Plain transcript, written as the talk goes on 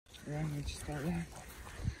Yeah, we just start there.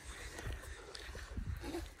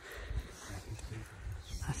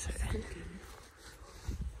 That's it.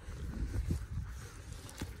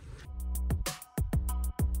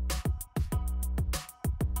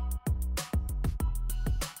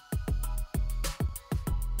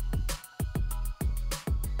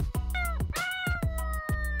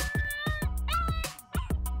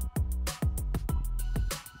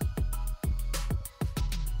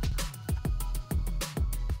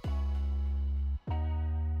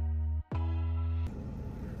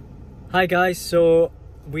 Hi guys, so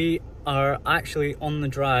we are actually on the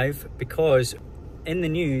drive because in the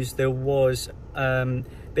news there was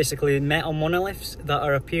basically metal monoliths that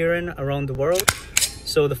are appearing around the world.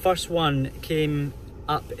 So the first one came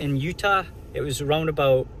up in Utah. It was around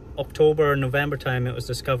about October, November time it was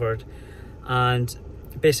discovered, and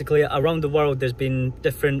basically around the world there's been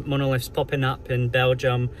different monoliths popping up in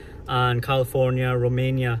Belgium and California,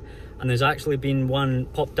 Romania. And there's actually been one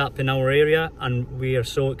popped up in our area and we are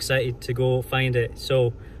so excited to go find it.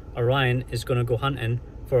 So Orion is going to go hunting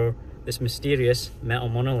for this mysterious metal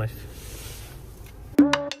monolith.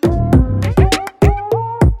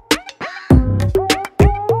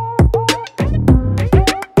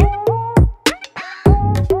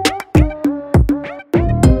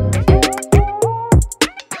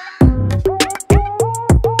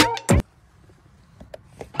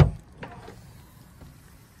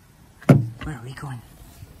 Where are we going?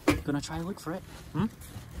 Gonna try and look for it? Hmm?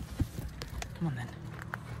 Come on then.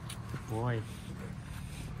 Good boy.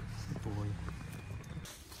 Good boy.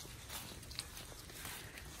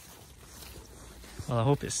 Well, I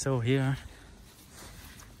hope it's still here.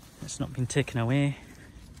 It's not been taken away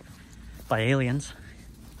by aliens.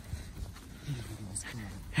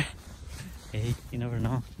 Hey, you never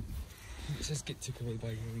know. Let's just get took away by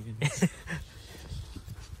aliens.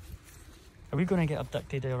 Are we gonna get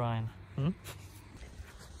abducted, Orion? Hmm?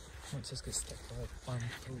 Let's just get stuck by band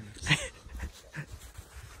toes.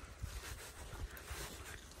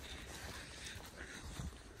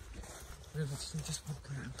 We're just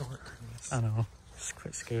walking in the darkness. I know, it's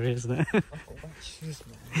quite scary, isn't it? I've got white shoes,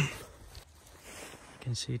 man. You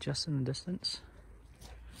can see just in the distance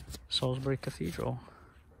Salisbury Cathedral.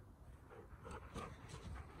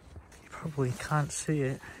 You probably can't see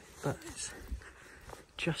it, but it's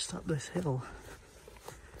just up this hill.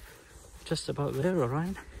 Just about there,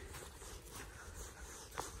 Orion.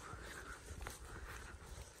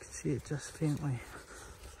 You can see it just faintly.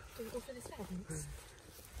 Do we go for the fence?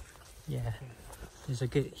 Yeah, there's a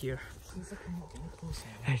gate here. Feels like I'm not getting closer.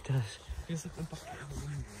 It does. Feels like the bucket of the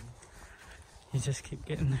window. You just keep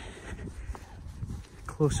getting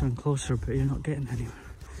closer and closer, but you're not getting anywhere.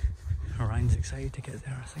 Orion's excited to get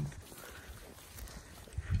there, I think.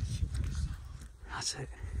 That's it.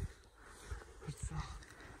 What's that?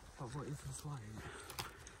 But what is this line?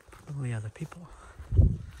 Probably other people.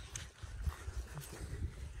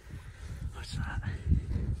 What's that?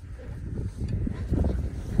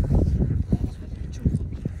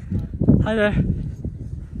 Hi there.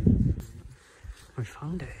 We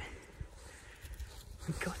found it.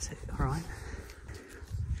 We got it, alright.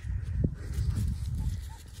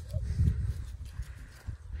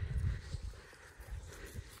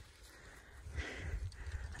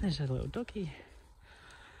 And there's a little doggy.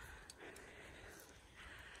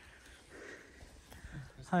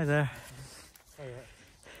 Hi there. Oh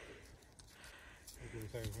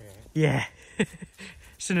yeah. Yeah. As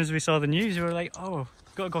soon as we saw the news, we were like, oh,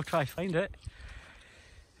 gotta go try find it.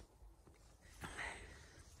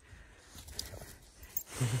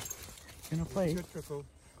 You gonna play? Good trickle.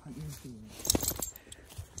 Can't even see me.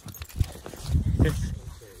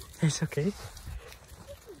 It's okay.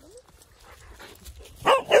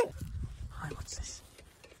 Hi, what's this?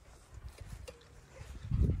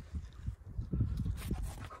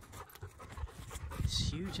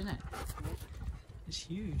 It's huge, isn't it? It's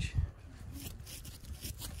huge.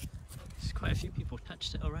 There's quite a few people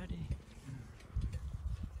touched it already.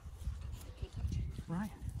 Right.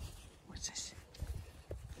 What's this?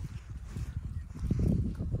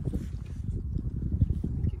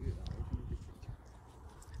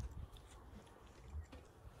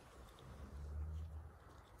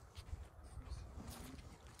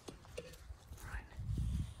 Right.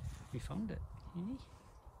 We found it. Eh?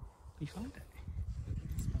 We found it.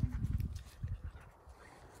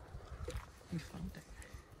 We found it.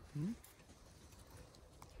 Hmm?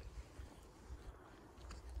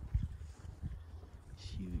 It's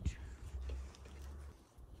huge.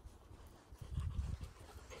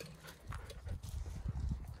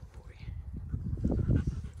 Boy.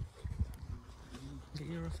 Get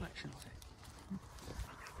your reflection of it.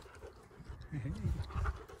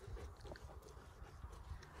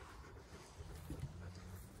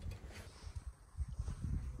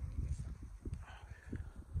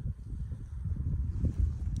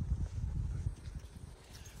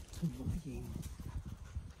 annoying.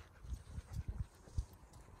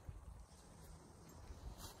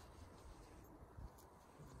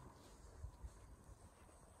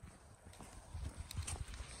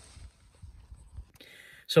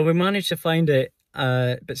 So we managed to find it,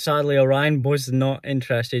 but sadly Orion was not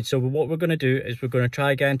interested. So what we're going to do is we're going to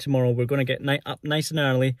try again tomorrow. We're going to get up nice and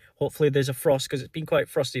early. Hopefully there's a frost, because it's been quite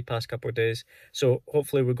frosty past couple of days. So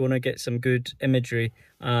hopefully we're going to get some good imagery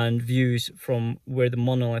and views from where the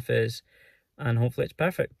monolith is. And hopefully it's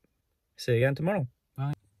perfect. See you again tomorrow.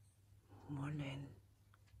 Bye. Morning.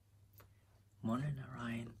 Morning,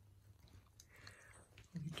 Orion.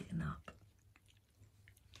 Are you getting up?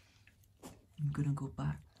 I'm gonna go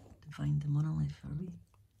back to find the monolith, are we?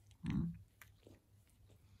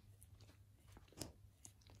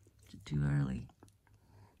 Is it too early?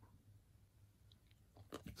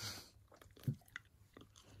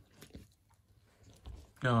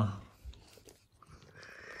 No.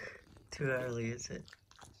 Too early, is it?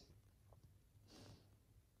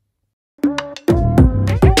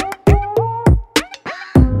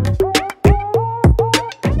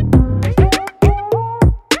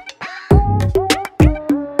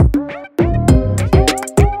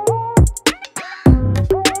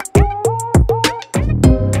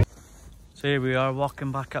 So here we are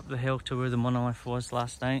walking back up the hill to where the monolith was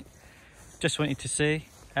last night. Just wanted to say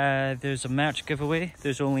there's a merch giveaway.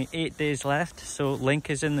 There's only 8 days left, so link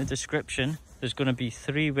is in the description. There's going to be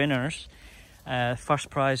 3 winners. First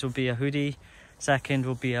prize will be a hoodie, second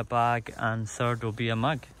will be a bag, and third will be a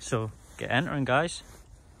mug. So get entering, guys.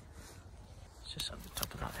 It's just up the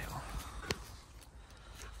top of that hill.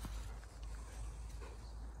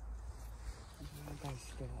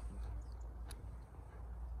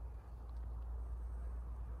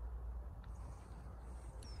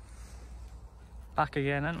 Back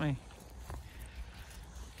again, aren't we?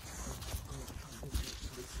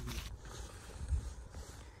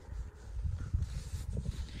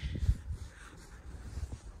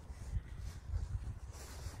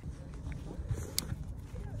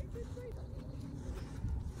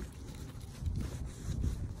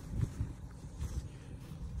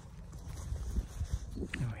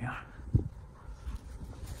 There we are.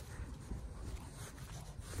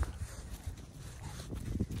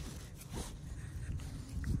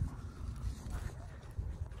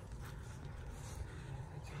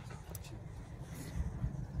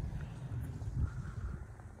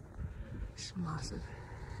 It's massive.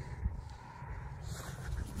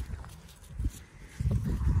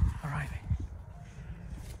 Orion.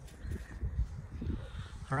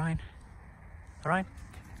 Orion. Orion.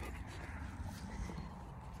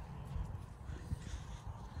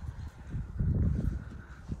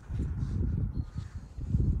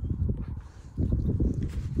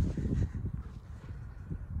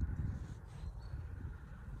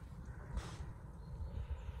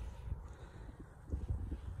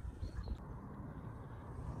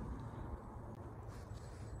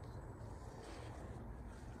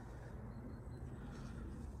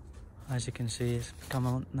 As you can see, it's become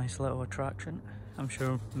a nice little attraction. I'm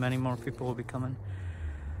sure many more people will be coming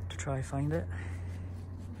to try find it.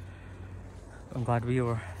 I'm glad we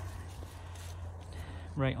were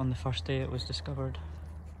right on the first day it was discovered.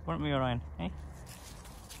 Weren't we, Orion? Eh?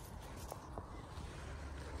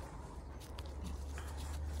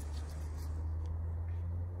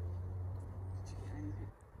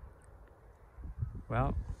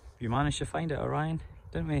 Well, we managed to find it, Orion,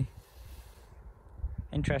 didn't we?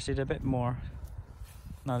 Interested a bit more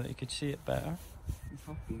now that you could see it better. He's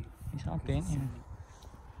happy. He's happy, ain't he?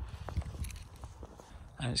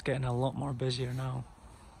 And it's getting a lot more busier now.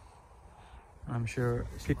 I'm sure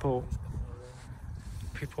people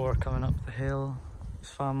are coming up the hill. His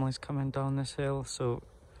family's coming down this hill, so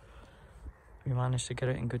we managed to get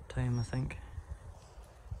it in good time, I think.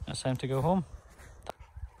 It's time to go home.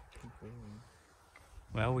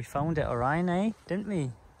 Well, we found it, Orion, eh? Didn't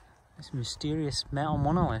we? This mysterious metal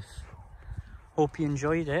monolith. Hope you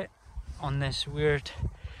enjoyed it on this weird,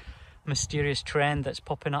 mysterious trend that's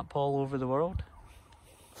popping up all over the world.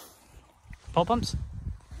 Paw bumps?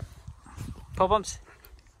 Paw bumps?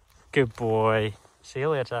 Good boy. See you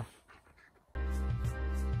later.